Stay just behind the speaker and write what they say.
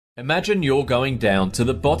Imagine you're going down to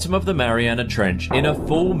the bottom of the Mariana Trench in a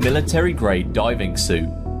full military-grade diving suit.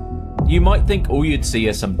 You might think all you'd see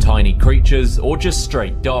are some tiny creatures or just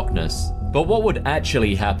straight darkness, but what would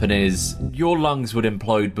actually happen is your lungs would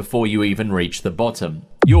implode before you even reach the bottom.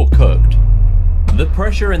 You're cooked. The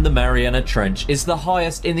pressure in the Mariana Trench is the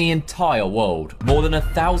highest in the entire world, more than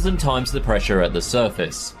 1,000 times the pressure at the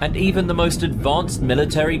surface, and even the most advanced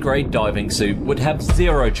military-grade diving suit would have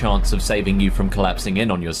zero chance of saving you from collapsing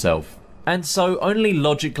in on yourself. And so only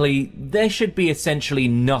logically, there should be essentially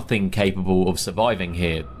nothing capable of surviving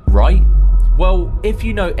here, right? Well, if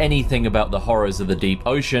you know anything about the horrors of the deep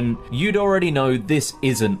ocean, you'd already know this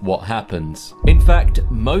isn't what happens. In fact,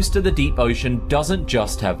 most of the deep ocean doesn't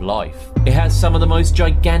just have life. It has some of the most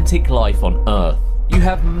gigantic life on Earth. You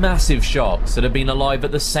have massive sharks that have been alive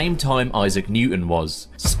at the same time Isaac Newton was,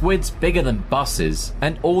 squids bigger than buses,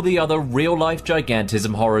 and all the other real-life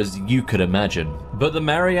gigantism horrors you could imagine. But the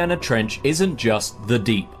Mariana Trench isn't just the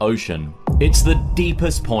deep ocean. It's the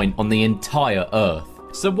deepest point on the entire Earth.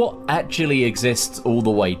 So what actually exists all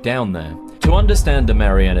the way down there? To understand the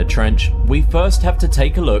Mariana Trench, we first have to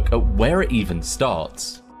take a look at where it even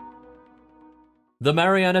starts. The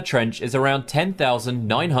Mariana Trench is around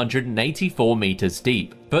 10,984 meters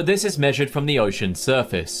deep, but this is measured from the ocean's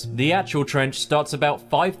surface. The actual trench starts about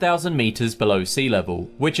 5,000 meters below sea level,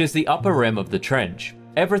 which is the upper rim of the trench.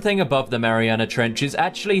 Everything above the Mariana Trench is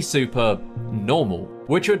actually super normal,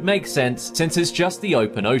 which would make sense since it's just the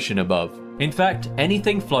open ocean above. In fact,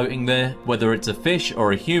 anything floating there, whether it's a fish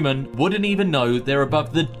or a human, wouldn't even know they're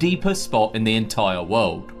above the deepest spot in the entire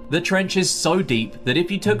world. The trench is so deep that if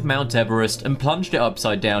you took Mount Everest and plunged it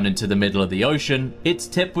upside down into the middle of the ocean, its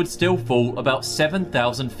tip would still fall about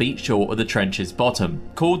 7,000 feet short of the trench's bottom,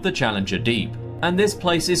 called the Challenger Deep. And this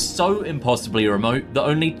place is so impossibly remote that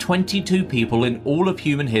only 22 people in all of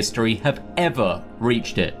human history have ever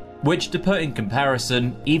reached it. Which, to put in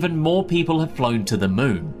comparison, even more people have flown to the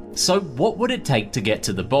moon. So what would it take to get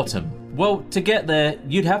to the bottom? Well, to get there,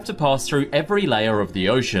 you'd have to pass through every layer of the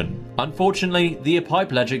ocean. Unfortunately, the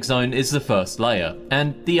epipelagic zone is the first layer,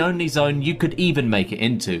 and the only zone you could even make it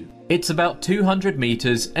into. It's about 200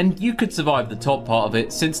 meters, and you could survive the top part of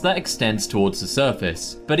it since that extends towards the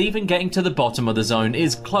surface. But even getting to the bottom of the zone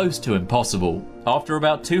is close to impossible. After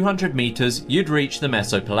about 200 meters, you'd reach the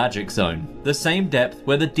mesopelagic zone, the same depth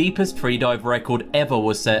where the deepest freedive record ever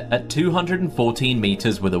was set at 214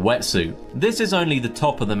 meters with a wetsuit. This is only the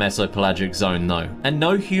top of the mesopelagic zone though, and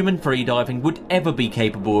no human freediving would ever be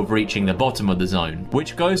capable of reaching the bottom of the zone,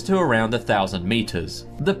 which goes to around 1,000 meters.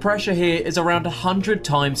 The pressure here is around 100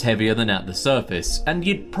 times heavier than at the surface, and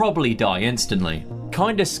you'd probably die instantly.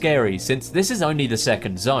 Kinda scary since this is only the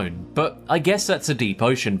second zone, but I guess that's a deep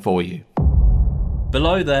ocean for you.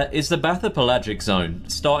 Below that is the bathypelagic zone,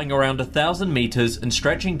 starting around 1,000 meters and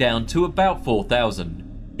stretching down to about 4,000.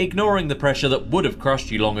 Ignoring the pressure that would have crushed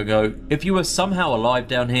you long ago, if you were somehow alive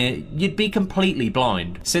down here, you'd be completely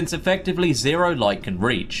blind, since effectively zero light can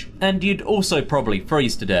reach, and you'd also probably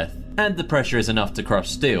freeze to death, and the pressure is enough to crush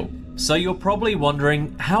steel. So you're probably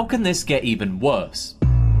wondering, how can this get even worse?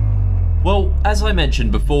 Well, as I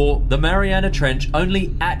mentioned before, the Mariana Trench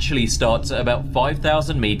only actually starts at about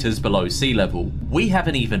 5,000 meters below sea level. We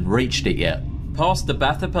haven't even reached it yet. Past the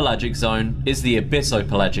bathypelagic zone is the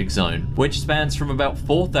abyssopelagic zone, which spans from about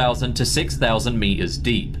 4,000 to 6,000 meters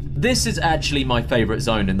deep. This is actually my favorite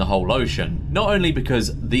zone in the whole ocean, not only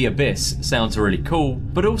because the abyss sounds really cool,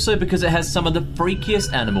 but also because it has some of the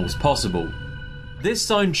freakiest animals possible. This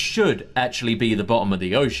zone should actually be the bottom of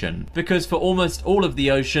the ocean, because for almost all of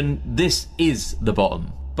the ocean, this is the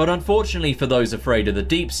bottom. But unfortunately for those afraid of the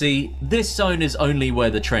deep sea, this zone is only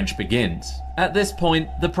where the trench begins. At this point,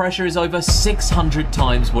 the pressure is over 600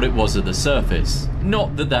 times what it was at the surface.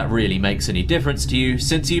 Not that that really makes any difference to you,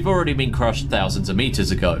 since you've already been crushed thousands of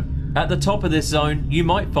meters ago. At the top of this zone, you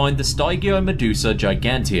might find the Stygiomedusa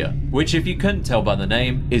gigantea, which if you couldn't tell by the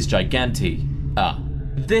name, is Giganti.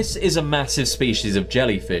 This is a massive species of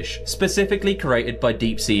jellyfish, specifically created by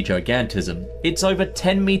deep-sea gigantism. It's over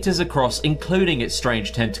 10 meters across, including its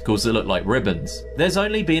strange tentacles that look like ribbons. There's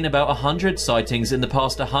only been about 100 sightings in the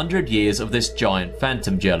past 100 years of this giant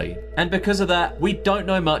phantom jelly, and because of that, we don't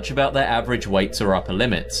know much about their average weights or upper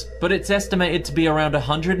limits, but it's estimated to be around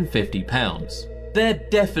 150 pounds. They're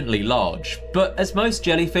definitely large, but as most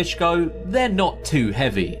jellyfish go, they're not too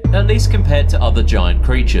heavy, at least compared to other giant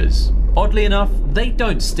creatures. Oddly enough, they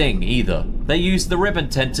don't sting either. They use the ribbon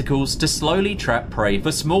tentacles to slowly trap prey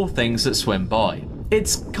for small things that swim by.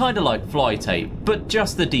 It's kinda like fly tape, but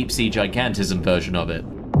just the deep sea gigantism version of it.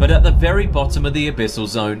 But at the very bottom of the abyssal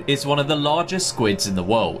zone is one of the largest squids in the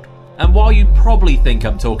world. And while you probably think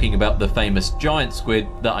I'm talking about the famous giant squid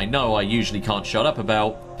that I know I usually can't shut up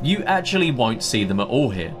about, you actually won't see them at all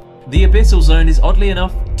here. The abyssal zone is oddly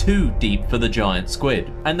enough too deep for the giant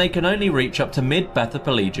squid, and they can only reach up to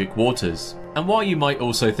mid-bathypelagic waters. And while you might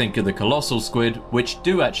also think of the colossal squid, which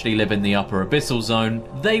do actually live in the upper abyssal zone,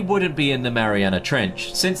 they wouldn't be in the Mariana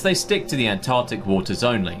Trench since they stick to the Antarctic waters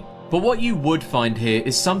only. But what you would find here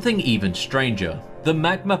is something even stranger, the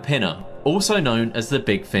magma pinna, also known as the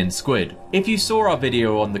big fin squid. If you saw our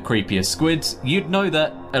video on the creepiest squids, you'd know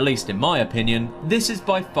that, at least in my opinion, this is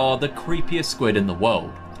by far the creepiest squid in the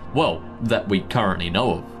world. Well, that we currently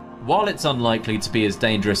know of. While it's unlikely to be as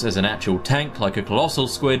dangerous as an actual tank like a colossal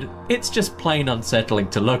squid, it's just plain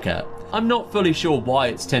unsettling to look at. I'm not fully sure why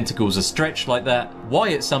its tentacles are stretched like that, why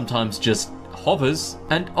it sometimes just hovers,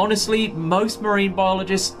 and honestly, most marine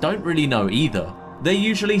biologists don't really know either. They're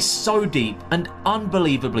usually so deep and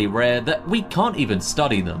unbelievably rare that we can't even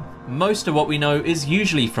study them. Most of what we know is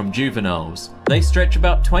usually from juveniles. They stretch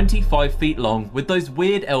about 25 feet long with those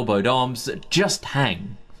weird elbowed arms that just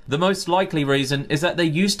hang. The most likely reason is that they're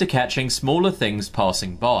used to catching smaller things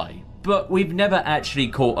passing by, but we've never actually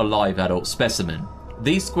caught a live adult specimen.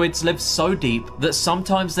 These squids live so deep that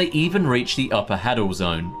sometimes they even reach the upper hadal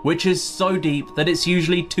zone, which is so deep that it's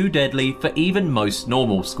usually too deadly for even most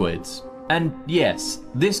normal squids. And yes,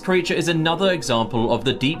 this creature is another example of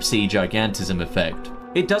the deep sea gigantism effect.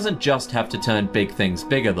 It doesn't just have to turn big things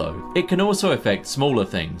bigger though, it can also affect smaller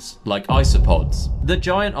things, like isopods. The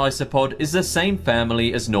giant isopod is the same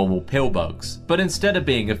family as normal pill bugs, but instead of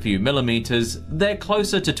being a few millimeters, they're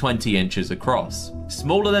closer to 20 inches across.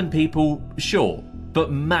 Smaller than people, sure, but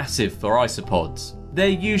massive for isopods. They're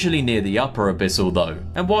usually near the upper abyssal though,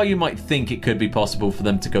 and while you might think it could be possible for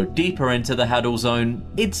them to go deeper into the hadal zone,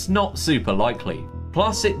 it's not super likely.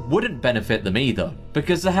 Plus, it wouldn't benefit them either,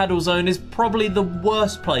 because the hadal zone is probably the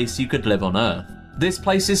worst place you could live on Earth. This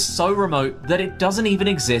place is so remote that it doesn't even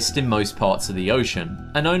exist in most parts of the ocean,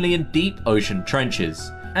 and only in deep ocean trenches.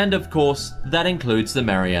 And of course, that includes the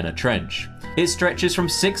Mariana Trench. It stretches from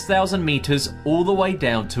 6,000 meters all the way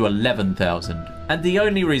down to 11,000. And the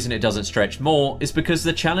only reason it doesn't stretch more is because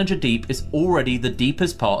the Challenger Deep is already the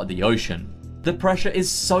deepest part of the ocean. The pressure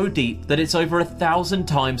is so deep that it's over 1,000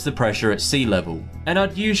 times the pressure at sea level. And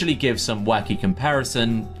I'd usually give some wacky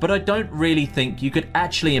comparison, but I don't really think you could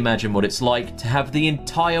actually imagine what it's like to have the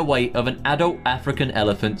entire weight of an adult African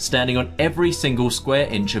elephant standing on every single square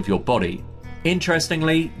inch of your body.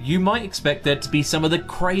 Interestingly, you might expect there to be some of the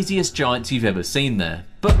craziest giants you've ever seen there,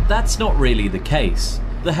 but that's not really the case.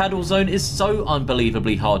 The hadal zone is so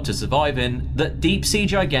unbelievably hard to survive in that deep sea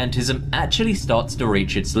gigantism actually starts to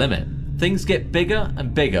reach its limit. Things get bigger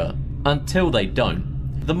and bigger until they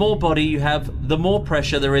don't. The more body you have, the more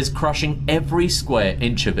pressure there is crushing every square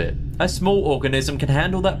inch of it. A small organism can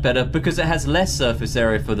handle that better because it has less surface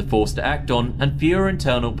area for the force to act on and fewer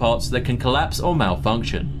internal parts that can collapse or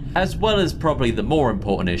malfunction. As well as probably the more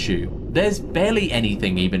important issue, there's barely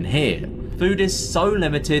anything even here. Food is so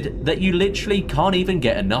limited that you literally can't even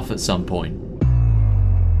get enough at some point.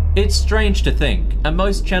 It's strange to think, and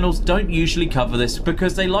most channels don't usually cover this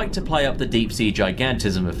because they like to play up the deep sea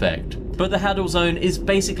gigantism effect. But the hadal zone is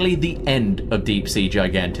basically the end of deep sea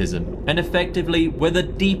gigantism, and effectively where the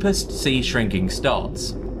deepest sea shrinking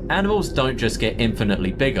starts. Animals don't just get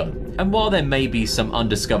infinitely bigger, and while there may be some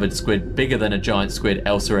undiscovered squid bigger than a giant squid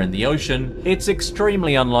elsewhere in the ocean, it's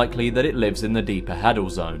extremely unlikely that it lives in the deeper hadal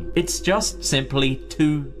zone. It's just simply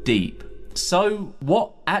too deep. So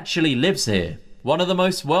what actually lives here? One of the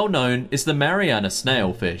most well-known is the Mariana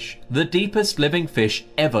snailfish, the deepest living fish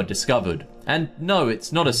ever discovered. And no,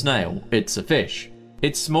 it's not a snail, it's a fish.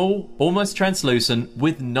 It's small, almost translucent,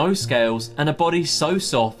 with no scales and a body so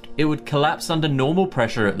soft it would collapse under normal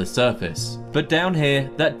pressure at the surface. But down here,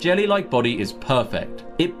 that jelly-like body is perfect.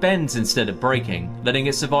 It bends instead of breaking, letting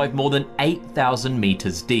it survive more than 8,000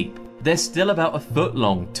 meters deep. They're still about a foot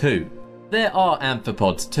long too. There are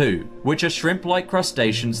amphipods too, which are shrimp-like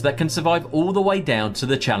crustaceans that can survive all the way down to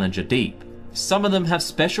the Challenger Deep. Some of them have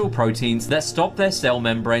special proteins that stop their cell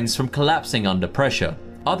membranes from collapsing under pressure.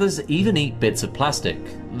 Others even eat bits of plastic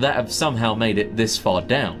that have somehow made it this far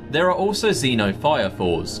down. There are also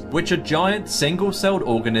xenophyrophores, which are giant single-celled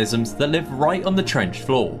organisms that live right on the trench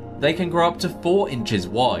floor. They can grow up to 4 inches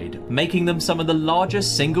wide, making them some of the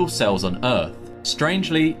largest single cells on Earth.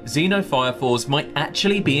 Strangely, xenophyrophores might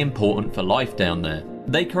actually be important for life down there.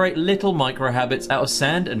 They create little microhabits out of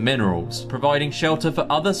sand and minerals, providing shelter for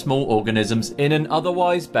other small organisms in an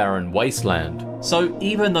otherwise barren wasteland. So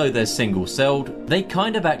even though they're single-celled, they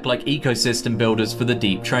kind of act like ecosystem builders for the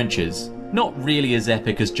deep trenches. Not really as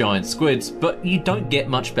epic as giant squids, but you don't get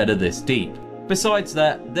much better this deep. Besides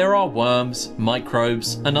that, there are worms,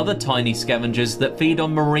 microbes, and other tiny scavengers that feed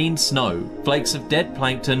on marine snow, flakes of dead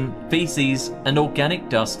plankton, feces, and organic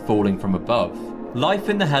dust falling from above. Life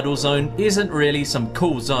in the Haddle Zone isn't really some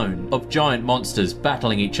cool zone of giant monsters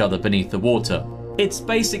battling each other beneath the water. It's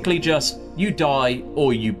basically just you die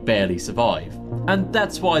or you barely survive. And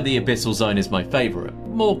that's why the Abyssal Zone is my favourite.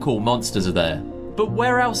 More cool monsters are there. But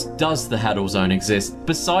where else does the Haddle Zone exist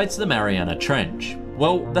besides the Mariana Trench?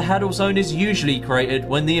 Well, the Haddle Zone is usually created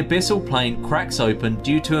when the abyssal plain cracks open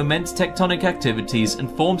due to immense tectonic activities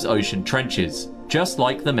and forms ocean trenches, just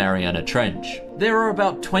like the Mariana Trench. There are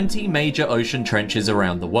about 20 major ocean trenches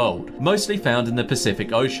around the world, mostly found in the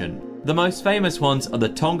Pacific Ocean. The most famous ones are the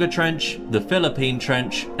Tonga Trench, the Philippine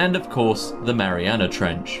Trench, and of course, the Mariana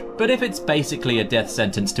Trench. But if it's basically a death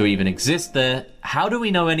sentence to even exist there, how do we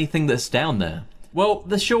know anything that's down there? Well,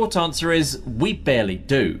 the short answer is, we barely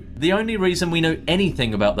do. The only reason we know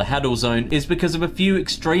anything about the Haddle Zone is because of a few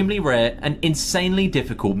extremely rare and insanely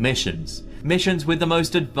difficult missions. Missions with the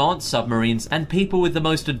most advanced submarines and people with the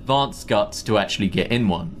most advanced guts to actually get in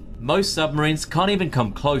one. Most submarines can't even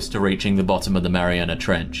come close to reaching the bottom of the Mariana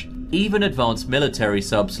Trench. Even advanced military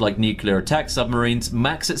subs like nuclear attack submarines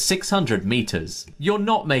max at 600 meters. You're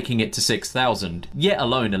not making it to 6,000, yet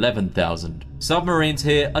alone 11,000. Submarines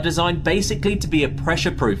here are designed basically to be a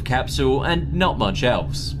pressure-proof capsule and not much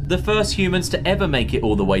else. The first humans to ever make it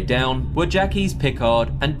all the way down were Jacques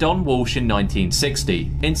Piccard and Don Walsh in 1960,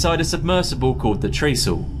 inside a submersible called the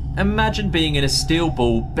Treacle. Imagine being in a steel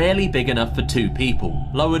ball barely big enough for 2 people,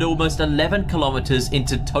 lowered almost 11 kilometers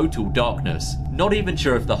into total darkness. Not even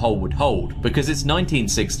sure if the hull would hold, because it's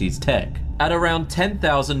 1960s tech. At around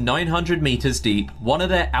 10,900 meters deep, one of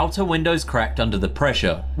their outer windows cracked under the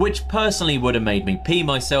pressure, which personally would have made me pee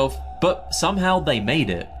myself, but somehow they made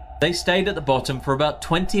it. They stayed at the bottom for about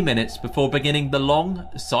 20 minutes before beginning the long,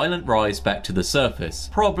 silent rise back to the surface,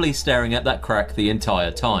 probably staring at that crack the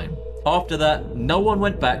entire time. After that, no one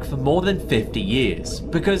went back for more than 50 years,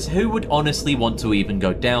 because who would honestly want to even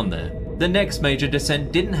go down there? The next major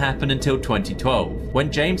descent didn't happen until 2012,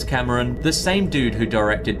 when James Cameron, the same dude who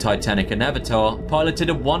directed Titanic and Avatar, piloted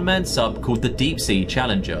a one-man sub called the Deep Sea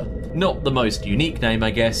Challenger. Not the most unique name, I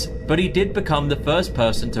guess, but he did become the first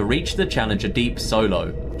person to reach the Challenger Deep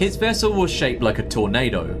solo. His vessel was shaped like a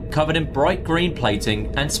tornado, covered in bright green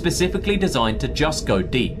plating and specifically designed to just go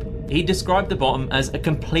deep. He described the bottom as a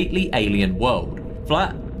completely alien world,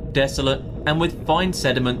 flat, desolate, and with fine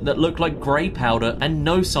sediment that looked like grey powder and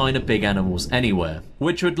no sign of big animals anywhere,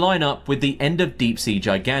 which would line up with the end of deep sea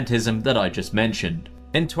gigantism that I just mentioned.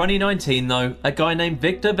 In 2019 though, a guy named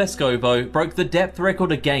Victor Vescovo broke the depth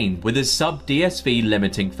record again with his sub DSV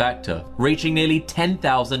limiting factor, reaching nearly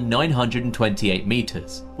 10,928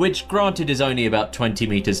 meters, which granted is only about 20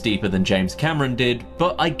 meters deeper than James Cameron did,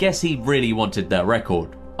 but I guess he really wanted that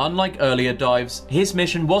record. Unlike earlier dives, his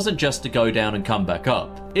mission wasn't just to go down and come back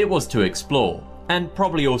up, it was to explore, and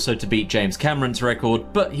probably also to beat James Cameron's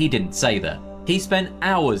record, but he didn't say that. He spent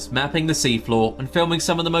hours mapping the seafloor and filming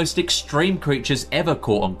some of the most extreme creatures ever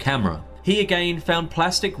caught on camera. He again found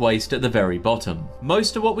plastic waste at the very bottom.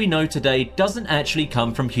 Most of what we know today doesn't actually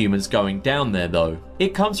come from humans going down there though.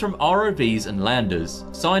 It comes from ROVs and landers.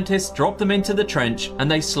 Scientists drop them into the trench and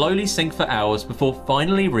they slowly sink for hours before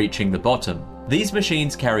finally reaching the bottom. These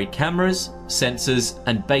machines carry cameras, sensors,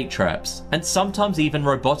 and bait traps, and sometimes even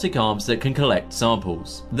robotic arms that can collect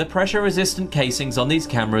samples. The pressure-resistant casings on these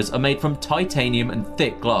cameras are made from titanium and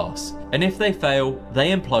thick glass, and if they fail,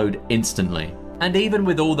 they implode instantly. And even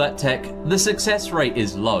with all that tech, the success rate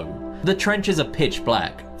is low. The trenches are pitch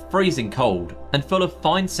black, freezing cold, and full of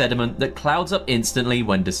fine sediment that clouds up instantly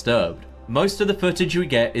when disturbed. Most of the footage we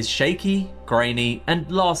get is shaky, grainy, and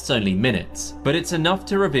lasts only minutes, but it's enough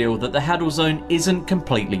to reveal that the Haddle Zone isn't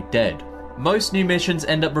completely dead. Most new missions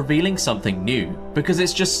end up revealing something new, because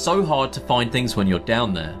it's just so hard to find things when you're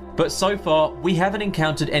down there. But so far, we haven't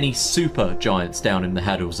encountered any super giants down in the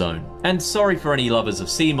Haddle Zone. And sorry for any lovers of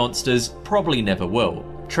sea monsters, probably never will.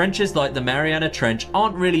 Trenches like the Mariana Trench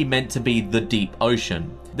aren't really meant to be the deep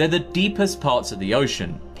ocean. They're the deepest parts of the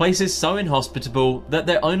ocean, places so inhospitable that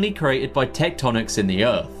they're only created by tectonics in the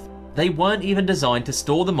earth. They weren't even designed to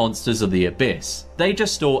store the monsters of the abyss, they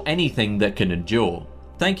just store anything that can endure.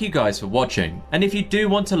 Thank you guys for watching, and if you do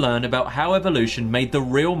want to learn about how evolution made the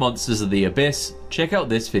real monsters of the abyss, check out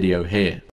this video here.